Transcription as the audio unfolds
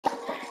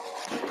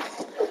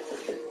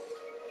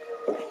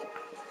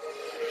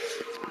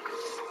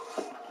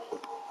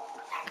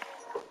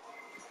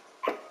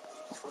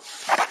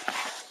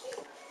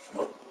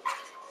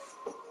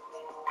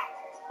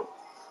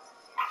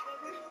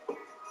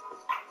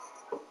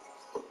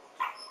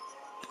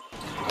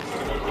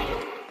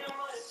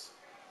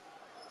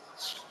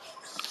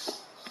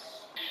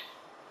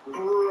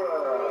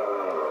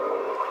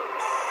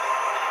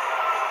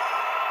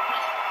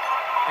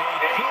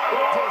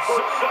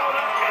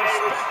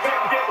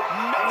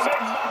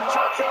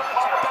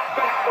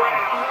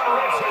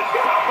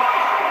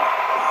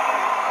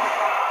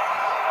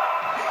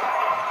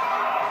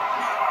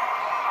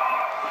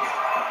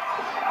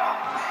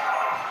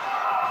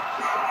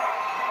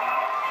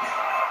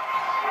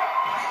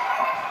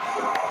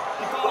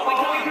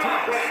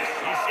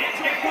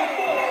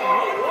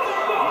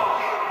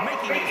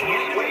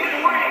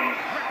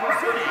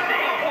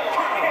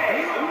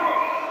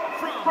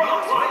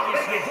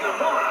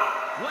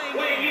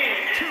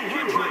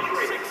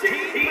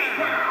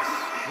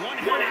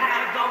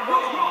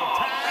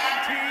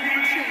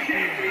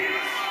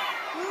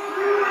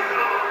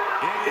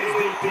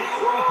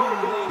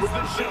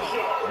Are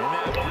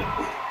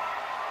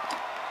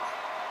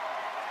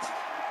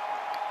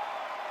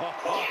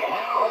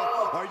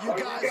you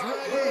guys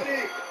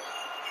ready?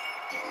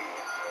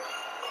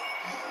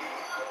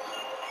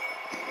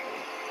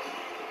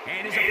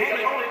 And his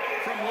opponent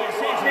from Los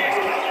Angeles,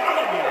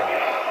 California,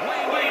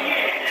 weighing in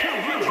at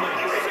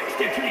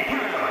 262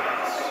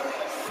 pounds,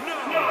 Snow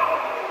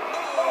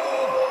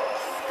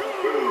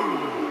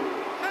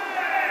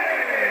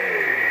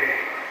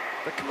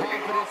The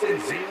confidence and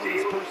zeal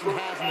this person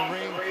has in the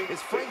ring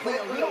is frankly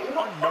a little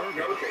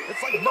unnerving.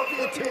 It's like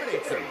nothing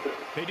intimidates them.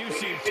 They do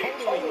seem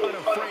totally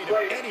unafraid of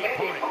any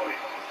opponent.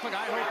 Look,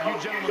 I hope you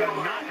gentlemen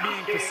are not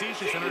being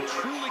facetious and are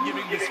truly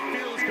giving this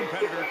fearless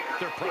competitor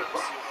their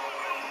props.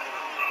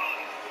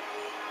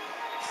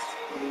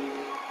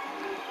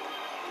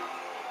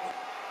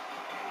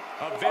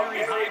 A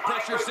very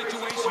high-pressure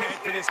situation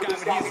ahead for this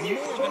guy, but he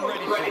is more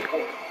than ready for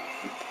it.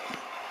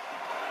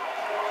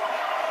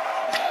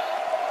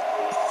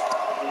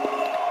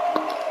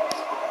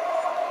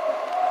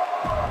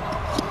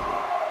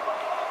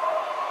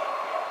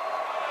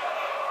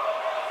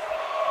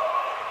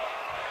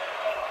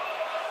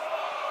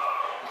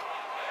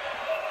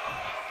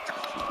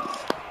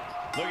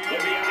 Looking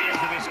at the eyes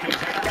of this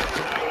contender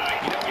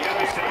tonight, you know he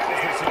understands the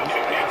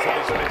significance of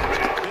this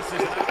match. This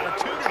is an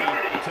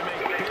opportunity to make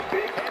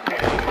big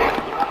headway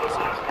on the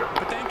roster.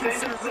 But then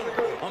consider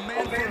a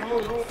man for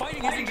whom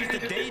fighting isn't just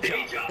a day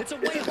job. It's a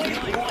way of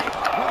life.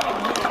 One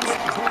who lives,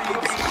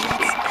 breathes,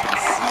 eats, and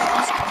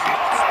sleeps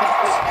combat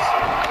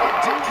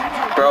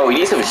sports. Bro, you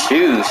need some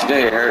shoes. You're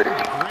gonna get hurt.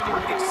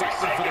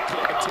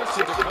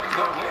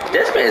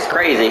 This man is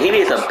crazy. He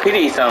needs some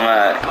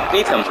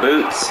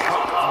boots.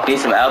 Need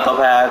some elbow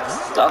pads.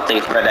 Something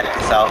to protect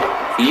himself.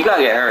 You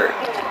gotta get hurt.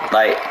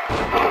 Like,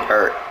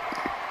 hurt.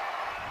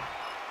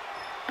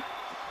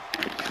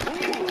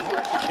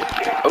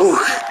 Oof.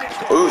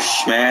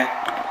 Oosh, man.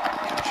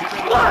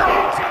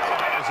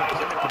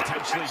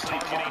 Potentially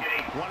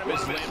targeting one of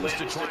his limbs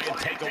to try and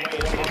take away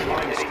his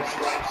hard-line strikes.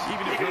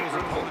 Even if Riddle's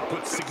opponent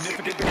puts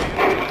significant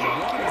damage on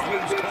one of his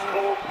limbs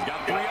cold, he's got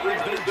three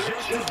others that are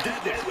just as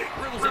deadly.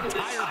 Riddle's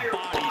entire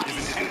body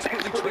is an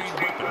expertly trained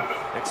weapon.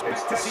 Expect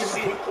to see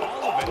him put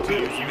all of it to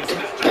use in this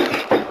match.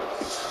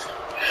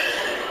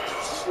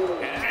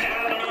 And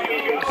down he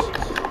goes.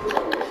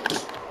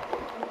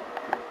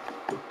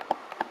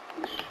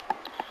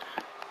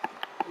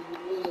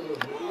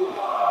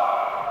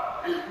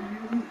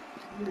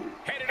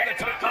 Headed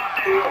to the top.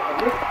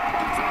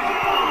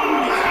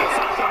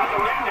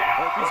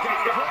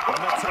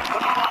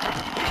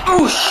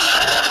 Oh,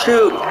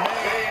 shoot.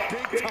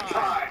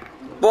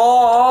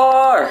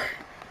 Boy.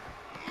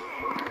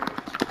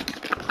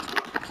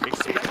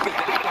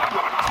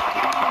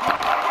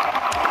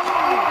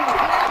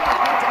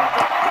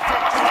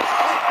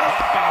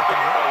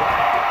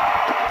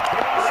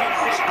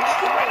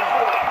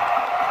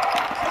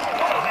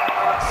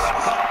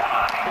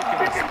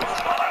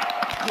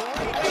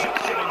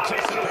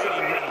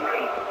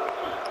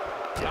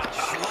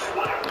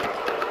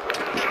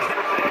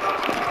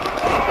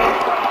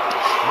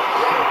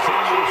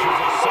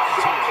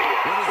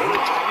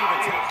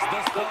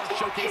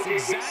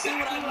 Exactly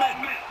what I meant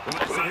when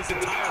I said his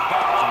entire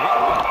back is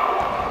wet.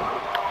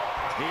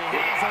 He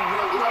has a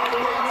real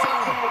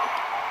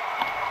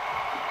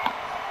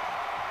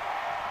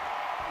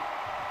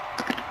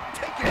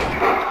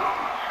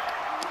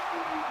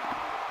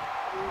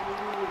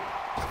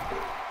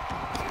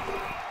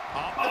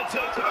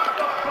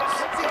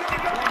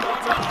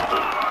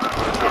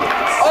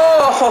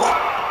Oh,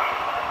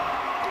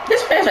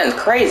 this man's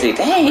crazy.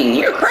 Dang,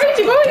 you're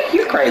crazy, boy.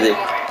 You're crazy.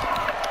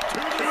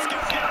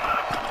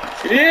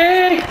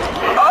 Yeah.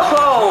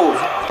 Oh!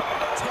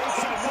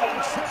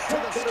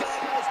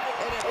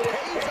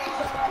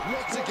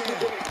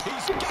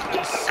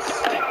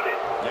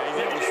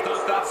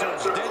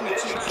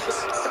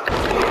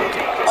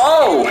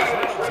 Oh!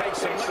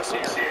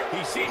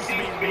 He seems to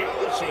be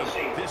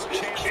relishing this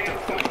chance to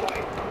fight.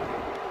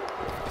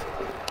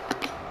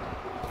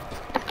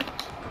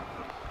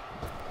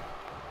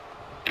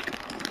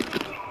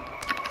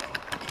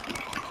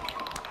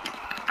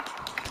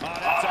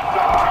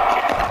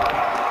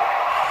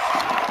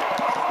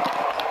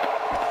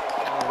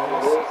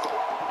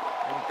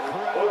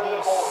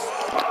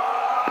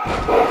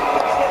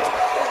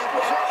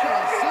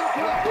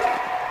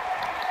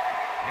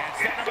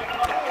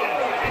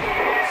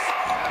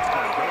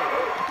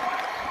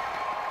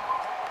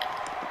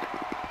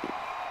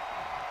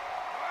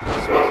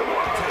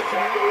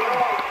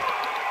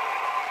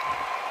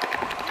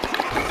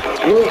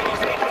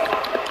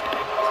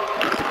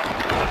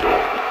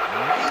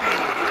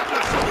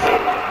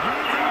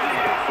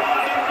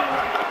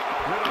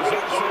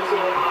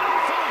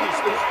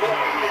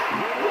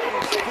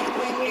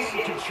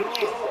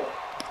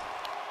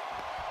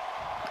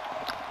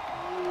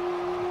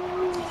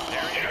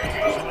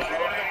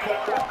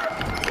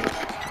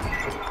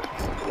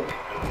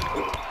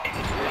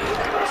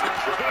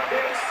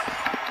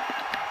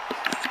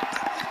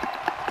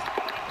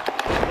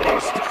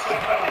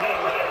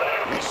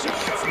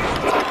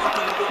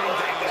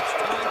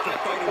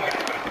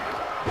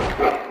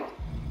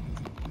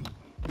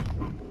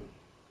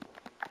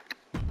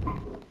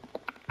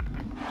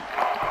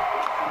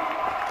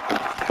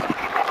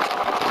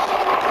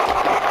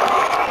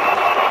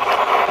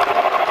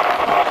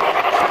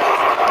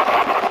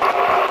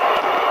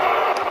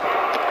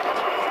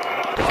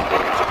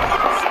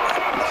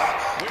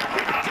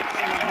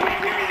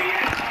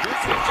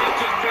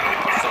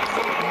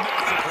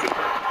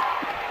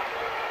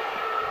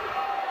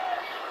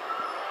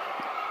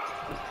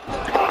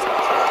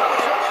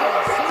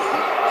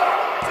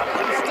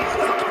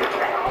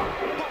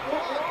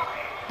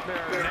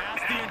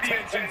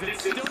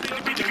 methods that still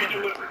need to be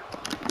delivered.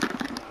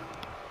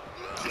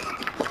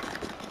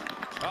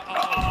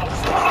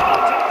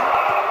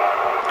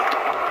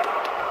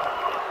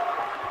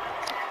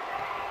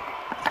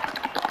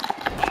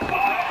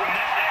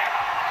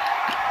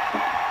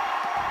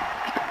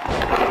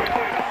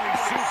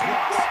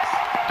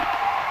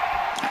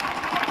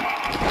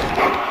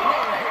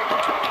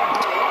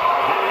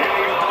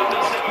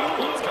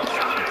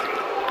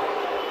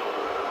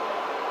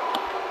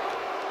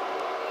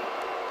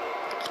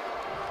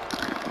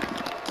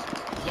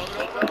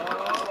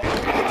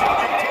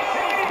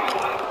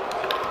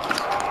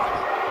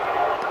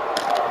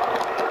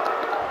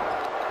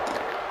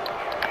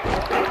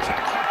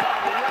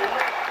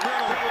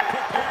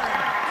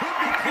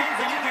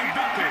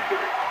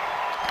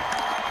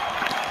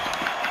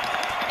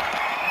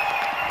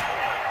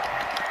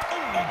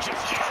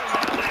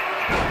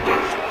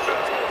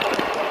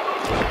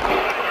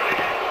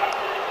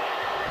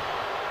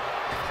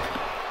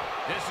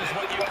 This is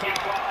what you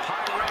call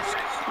high risk,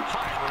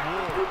 high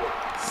reward.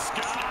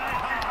 Sky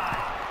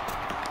high.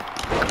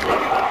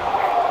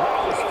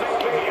 Riddle's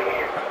fading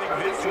here. I think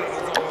this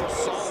Riddle's almost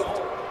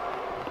solved.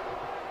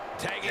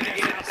 Tagging it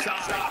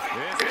outside.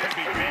 This could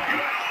be big.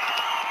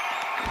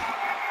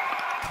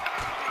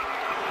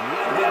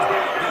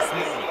 This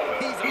move.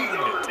 He's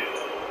earned it.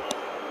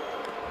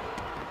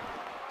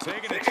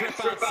 Taking a trip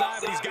outside,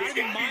 but he's got to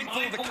be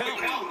mindful of the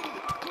count.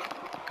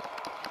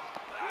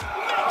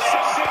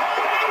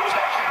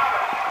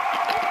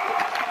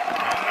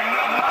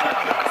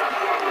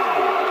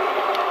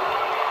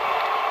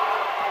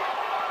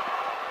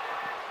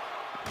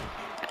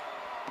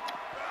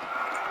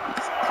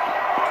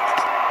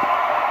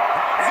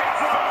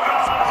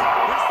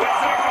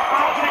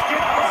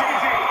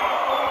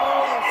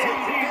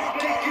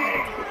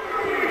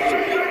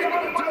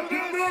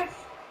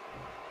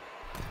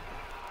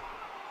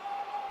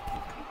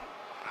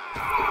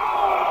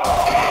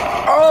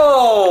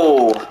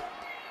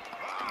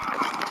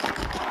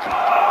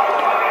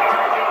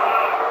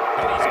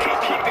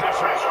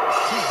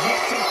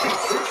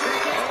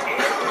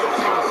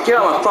 Get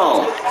on my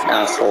phone,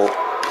 asshole.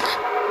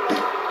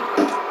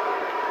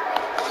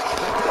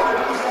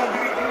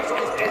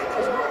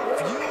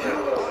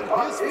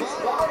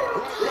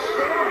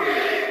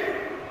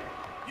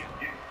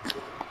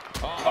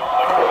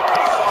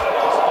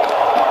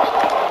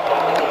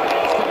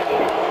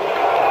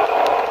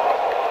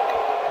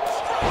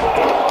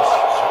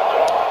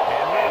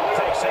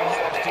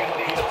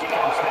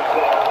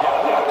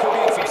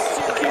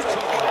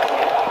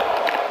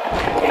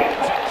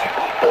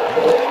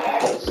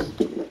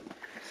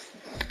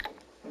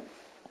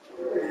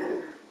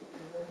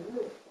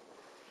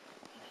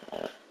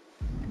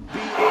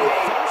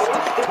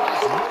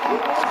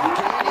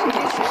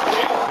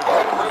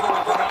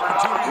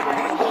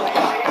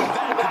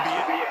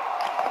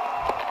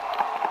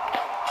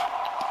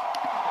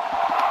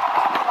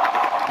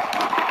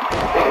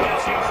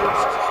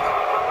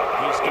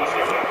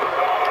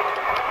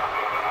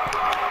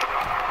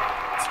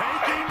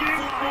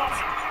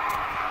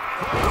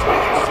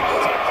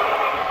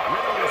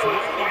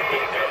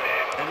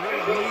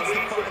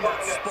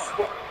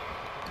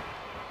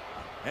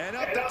 And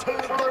up the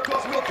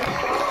turnbuckles we go.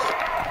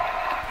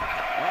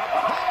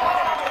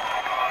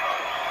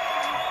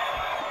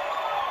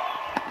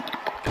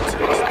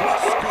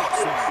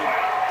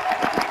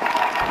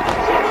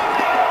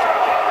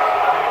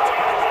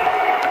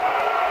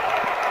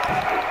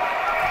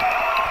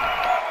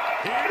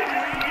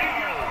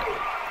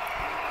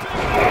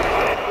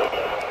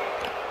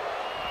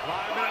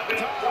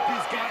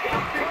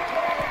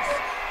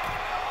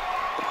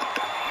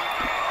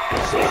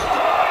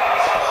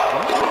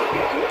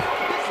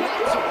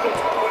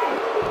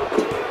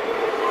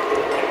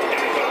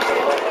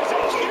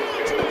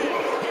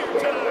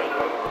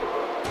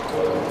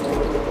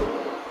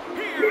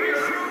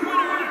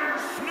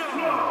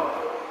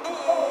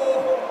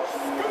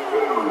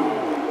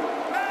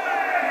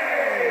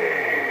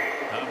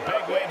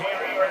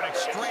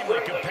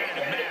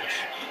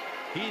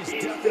 He's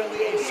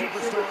definitely a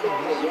superstar to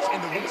watch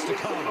in the weeks to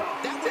come.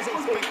 That was a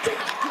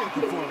spectacular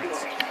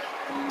performance.